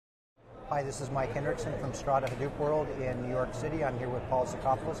Hi, this is Mike Hendrickson from Strata Hadoop World in New York City. I'm here with Paul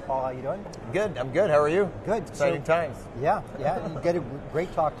Zikopoulos. Paul, how you doing? Good. I'm good. How are you? Good. Exciting times. Yeah. You get a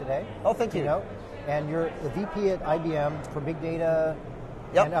great talk today. Oh, thank you. And you're the VP at IBM for big data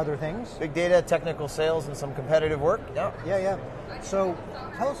and other things. Big data, technical sales, and some competitive work. Yeah. So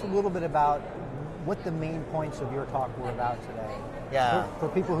tell us a little bit about what the main points of your talk were about today. Yeah. For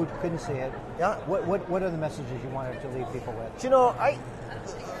people who couldn't see it. Yeah. What are the messages you wanted to leave people with?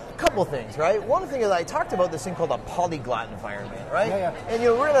 A couple things, right? One thing is I talked about this thing called a polyglot environment, right? Yeah. And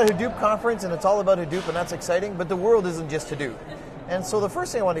we're at a Hadoop conference and it's all about Hadoop and that's exciting, but the world isn't just Hadoop. And so the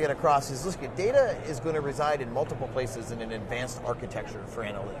first thing I want to get across is, look, data is going to reside in multiple places in an advanced architecture for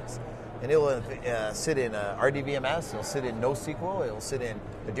analytics. And it'll sit in RDBMS, it'll sit in NoSQL, it'll sit in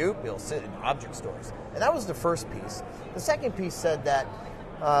Hadoop, it'll sit in object stores. And that was the first piece. The second piece said that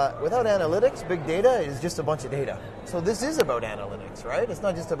without analytics, big data is just a bunch of data. So this is about analytics, right? It's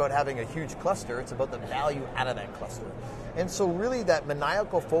not just about having a huge cluster, it's about the value out of that cluster. And so really that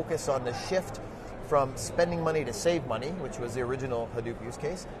maniacal focus on the shift from spending money to save money, which was the original Hadoop use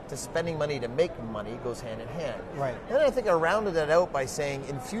case, to spending money to make money goes hand in hand. Right. And then I think I rounded that out by saying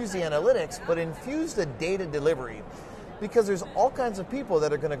infuse the analytics, but infuse the data delivery. Because there's all kinds of people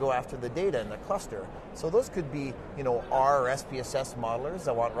that are going to go after the data in the cluster. So those could be, R or SPSS modelers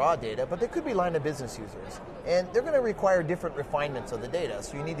that want raw data, but they could be line of business users. And they're going to require different refinements of the data.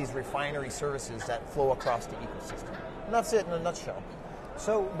 So you need these refinery services that flow across the ecosystem. And that's it in a nutshell.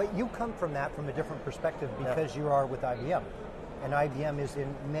 So, but you come from that from a different perspective because you are with IBM. And IBM is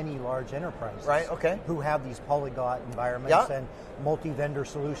in many large enterprises, right? Okay. Who have these polyglot environments and multi-vendor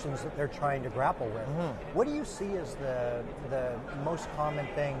solutions that they're trying to grapple with. Mm-hmm. What do you see as the most common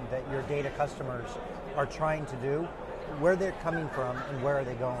thing that your data customers are trying to do? Where they're coming from and where are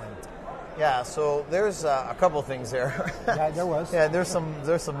they going? Yeah, so there's a couple things there. Yeah, there was. Yeah, there's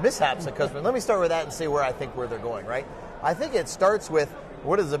some mishaps at customers. Let me start with that and say where they're going. Right? I think it starts with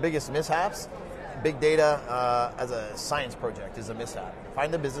what is the biggest mishaps. Big data as a science project is a mishap.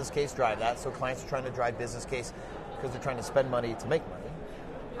 Find the business case, drive that. So clients are trying to drive business case because they're trying to spend money to make money.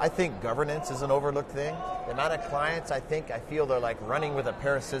 I think governance is an overlooked thing. The amount of clients I feel they're like running with a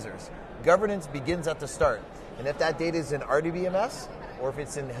pair of scissors. Governance begins at the start. And if that data is in RDBMS or if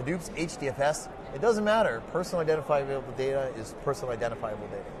it's in Hadoop's HDFS, it doesn't matter. Personal identifiable data is personal identifiable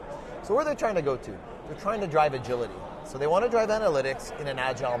data. So where they're trying to go to? They're trying to drive agility. So they want to drive analytics in an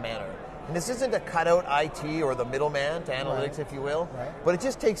agile manner. And this isn't to cut out IT or the middleman to analytics, if you will, but it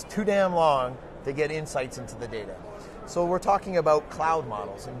just takes too damn long to get insights into the data. So we're talking about cloud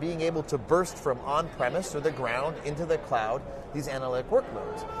models and being able to burst from on-premise or the ground into the cloud, these analytic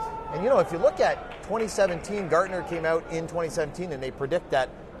workloads. And if you look at 2017, Gartner came out in 2017 and they predict that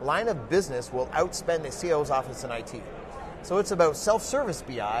line of business will outspend the CIO's office in IT. So it's about self-service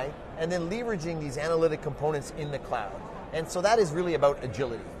BI and then leveraging these analytic components in the cloud. And so that is really about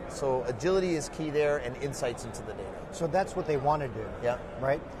agility. So agility is key there and insights into the data. So that's what they want to do,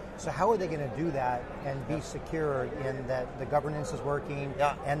 right? So how are they going to do that and be secure in that the governance is working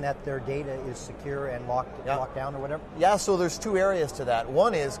and that their data is secure and locked down or whatever? Yeah, so there's two areas to that.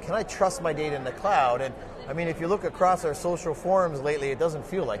 One is, can I trust my data in the cloud? And I mean, if you look across our social forums lately, it doesn't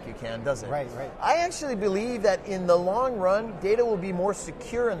feel like you can, does it? Right. I actually believe that in the long run, data will be more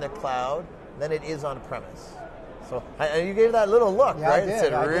secure in the cloud than it is on premise. So you gave that little look, right? I did. It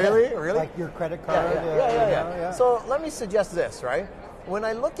said, really? Like your credit card. Yeah. So let me suggest this, right? When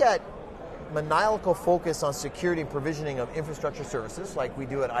I look at maniacal focus on security and provisioning of infrastructure services, like we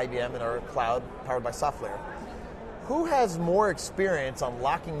do at IBM in our cloud powered by SoftLayer, who has more experience on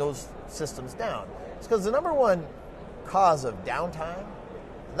locking those systems down? It's because the number one cause of downtime,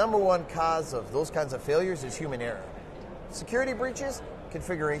 the number one cause of those kinds of failures is human error. Security breaches,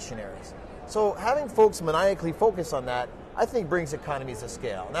 configuration errors. So having folks maniacally focus on that, I think brings economies of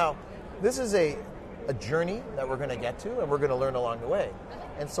scale. Now, this is a journey that we're going to get to, and we're going to learn along the way.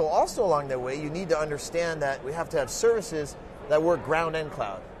 And so also along the way, you need to understand that we have to have services that work ground and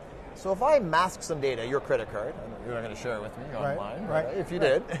cloud. So if I mask some data, your credit card, you're not going to share it with me online, right? If you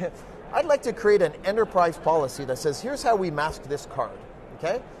did, I'd like to create an enterprise policy that says, here's how we mask this card,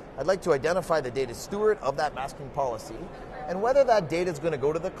 okay? I'd like to identify the data steward of that masking policy, and whether that data is going to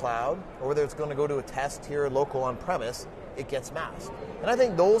go to the cloud or whether it's going to go to a test here local on-premise, it gets masked. And I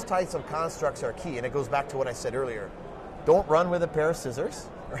think those types of constructs are key, and it goes back to what I said earlier. Don't run with a pair of scissors,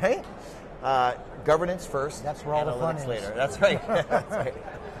 right? Governance first, that's where all the fun analytics is. Later. That's right. That's right.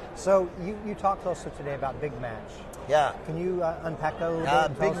 So you talked also today about Big Match. Yeah. Can you unpack that a little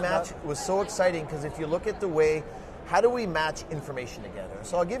bit? Big Match was so exciting because if you look at the way, how do we match information together?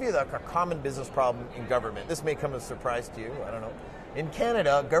 So I'll give you a common business problem in government. This may come as a surprise to you, I don't know. In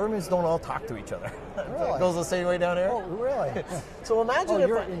Canada, governments don't all talk to each other. Really? It goes the same way down here. Oh, really? So imagine oh, if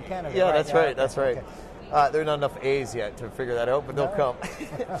you're in Canada. Yeah, right? that's right. That's right. Okay. There are not enough A's yet to figure that out, but they'll come.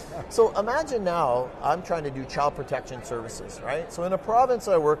 So imagine now I'm trying to do child protection services, right? So in a province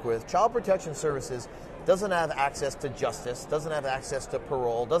I work with, child protection services doesn't have access to justice, doesn't have access to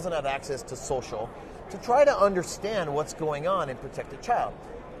parole, doesn't have access to social, to try to understand what's going on and protect a child.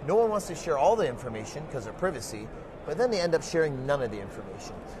 No one wants to share all the information because of privacy, but then they end up sharing none of the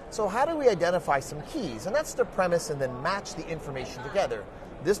information. So how do we identify some keys? And that's the premise, and then match the information together.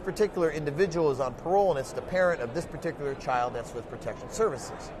 This particular individual is on parole, and it's the parent of this particular child that's with protection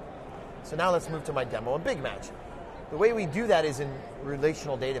services. So now let's move to my demo and Big Match. The way we do that is in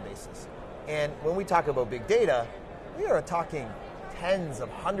relational databases. And when we talk about big data, we are talking tens of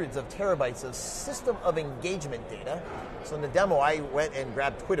hundreds of terabytes of system of engagement data. So in the demo, I went and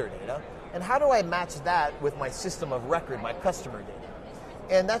grabbed Twitter data. And how do I match that with my system of record, my customer data?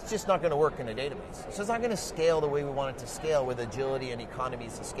 And that's just not going to work in a database. So it's not going to scale the way we want it to scale with agility and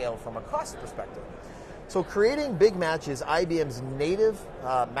economies of scale from a cost perspective. So creating Big Match is IBM's native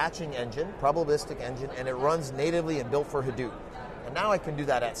matching engine, probabilistic engine, and it runs natively and built for Hadoop. And now I can do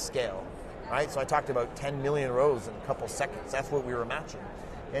that at scale. Right? So I talked about 10 million rows in a couple seconds. That's what we were matching.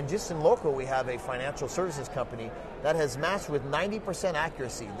 And just in local, we have a financial services company that has matched with 90%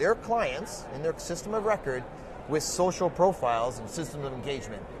 accuracy their clients in their system of record with social profiles and systems of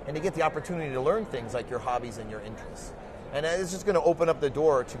engagement. And to get the opportunity to learn things like your hobbies and your interests. And it's just going to open up the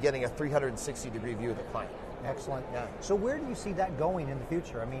door to getting a 360-degree view of the client. Excellent. Yeah. So where do you see that going in the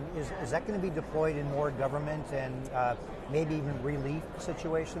future? I mean, is that going to be deployed in more government and maybe even relief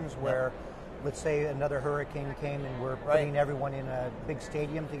situations where, let's say another hurricane came and we're putting everyone in a big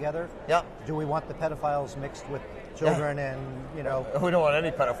stadium together? Yeah. Do we want the pedophiles mixed with children and, you know? We don't want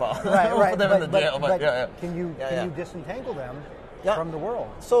any pedophiles. Right, We'll put them in the jail. But yeah. Can you disentangle them from the world?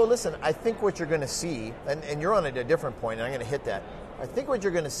 So listen, I think what you're going to see, and you're on a different point, and I'm going to hit that. I think what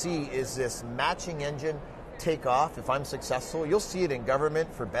you're going to see is this matching engine take off. If I'm successful, you'll see it in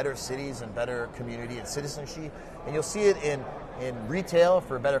government for better cities and better community and citizenship, and you'll see it in retail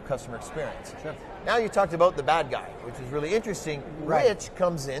for a better customer experience. Sure. Now you talked about the bad guy, which is really interesting, which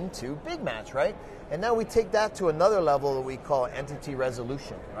comes into Big Match, right? And now we take that to another level that we call entity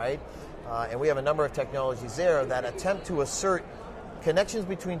resolution, right? And we have a number of technologies there that attempt to assert connections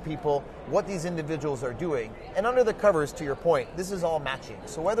between people, what these individuals are doing, and under the covers, to your point, this is all matching.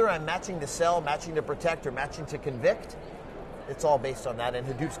 So whether I'm matching to sell, matching to protect, or matching to convict, it's all based on that, and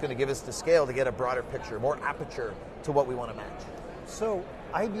Hadoop's going to give us the scale to get a broader picture, more aperture to what we want to match. So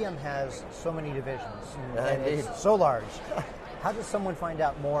IBM has so many divisions, and it's so large. How does someone find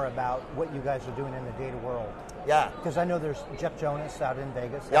out more about what you guys are doing in the data world? Yeah. Because I know there's Jeff Jonas out in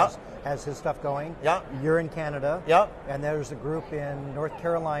Vegas has his stuff going. Yeah. You're in Canada. Yeah. And there's a group in North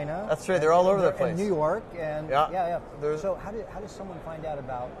Carolina. That's right. They're all over the place. In New York. And yeah. So how does someone find out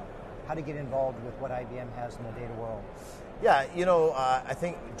about how to get involved with what IBM has in the data world? Yeah, I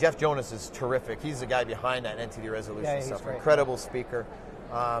think Jeff Jonas is terrific. He's the guy behind that entity resolution stuff. Great. Incredible speaker.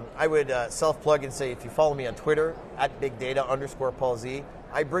 I would self-plug and say, if you follow me on Twitter, @BigData_Paul Z,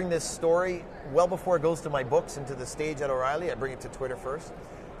 I bring this story well before it goes to my books and to the stage at O'Reilly. I bring it to Twitter first.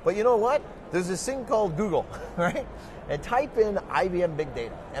 But you know what? There's this thing called Google, right? And type in IBM Big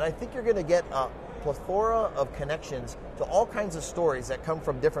Data. And I think you're going to get a plethora of connections to all kinds of stories that come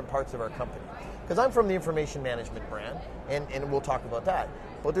from different parts of our company. Because I'm from the information management brand, and we'll talk about that.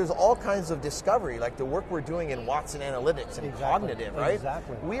 But there's all kinds of discovery, like the work we're doing in Watson Analytics and cognitive, right?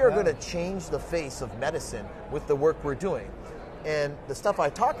 Exactly. We are going to change the face of medicine with the work we're doing. And the stuff I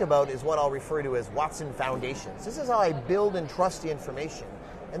talk about is what I'll refer to as Watson Foundations. This is how I build and trust the information.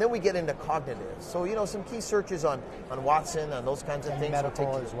 And then we get into cognitive. So, some key searches on Watson, on those kinds of things.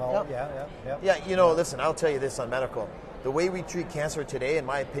 Medical as well. Yeah, listen, I'll tell you this on medical. The way we treat cancer today, in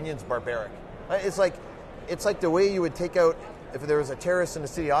my opinion, is barbaric. It's like the way you would take out, if there was a terrorist in the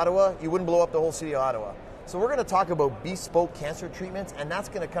city of Ottawa, you wouldn't blow up the whole city of Ottawa. So we're going to talk about bespoke cancer treatments, and that's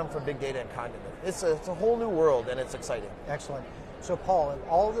going to come from big data and cognitive. It's a whole new world, and it's exciting. Excellent. So Paul,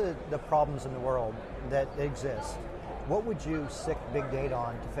 all the problems in the world that exist, what would you sick big data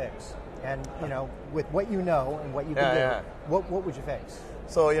on to fix? And, with what you know and what you can do, what would you fix?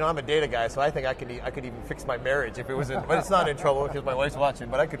 So, I'm a data guy, so I think I could even fix my marriage if it was in, but it's not in trouble because my wife's watching,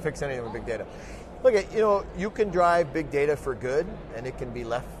 but I could fix anything with big data. Look, you can drive big data for good, and it can be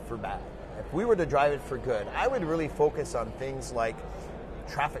left for bad. If we were to drive it for good, I would really focus on things like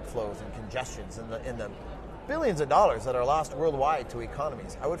traffic flows and congestions in the billions of dollars that are lost worldwide to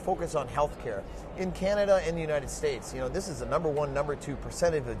economies. I would focus on healthcare. In Canada and the United States, this is the number one, number two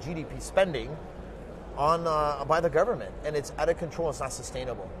percentage of GDP spending by the government, and it's out of control. It's not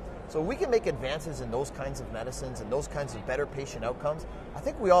sustainable. So we can make advances in those kinds of medicines and those kinds of better patient outcomes. I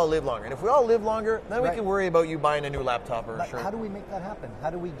think we all live longer, and if we all live longer, then we can worry about you buying a new laptop or a shirt. How do we make that happen? How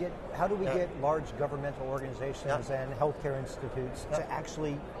do we get large governmental organizations and healthcare institutes to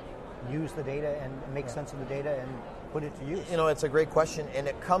actually use the data and make sense of the data and put it to use? You know, it's a great question, and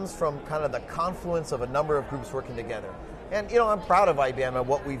it comes from kind of the confluence of a number of groups working together. And, you know, I'm proud of IBM and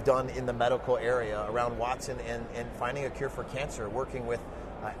what we've done in the medical area around Watson and finding a cure for cancer, working with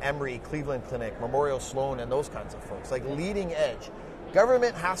Emory, Cleveland Clinic, Memorial Sloan, and those kinds of folks, like leading edge.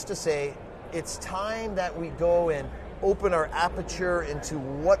 Government has to say, it's time that we go and open our aperture into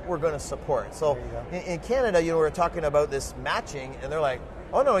what we're going to support. So in Canada, you know, we're talking about this matching, and they're like,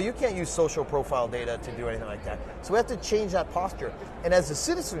 oh no, you can't use social profile data to do anything like that. So we have to change that posture. And as a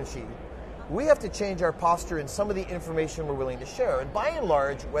citizenry, we have to change our posture in some of the information we're willing to share. And by and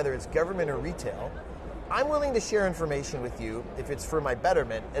large, whether it's government or retail, I'm willing to share information with you if it's for my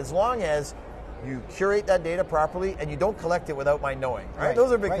betterment, as long as you curate that data properly and you don't collect it without my knowing. Right?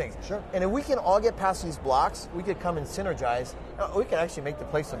 Those are big things. Sure. And if we can all get past these blocks, we could come and synergize. We can actually make the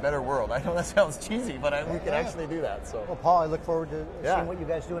place a better world. I know that sounds cheesy, but we can actually do that. So, well, Paul, I look forward to seeing what you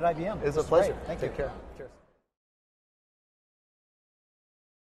guys do at IBM. It's a pleasure. Thank Take you. care. Cheers.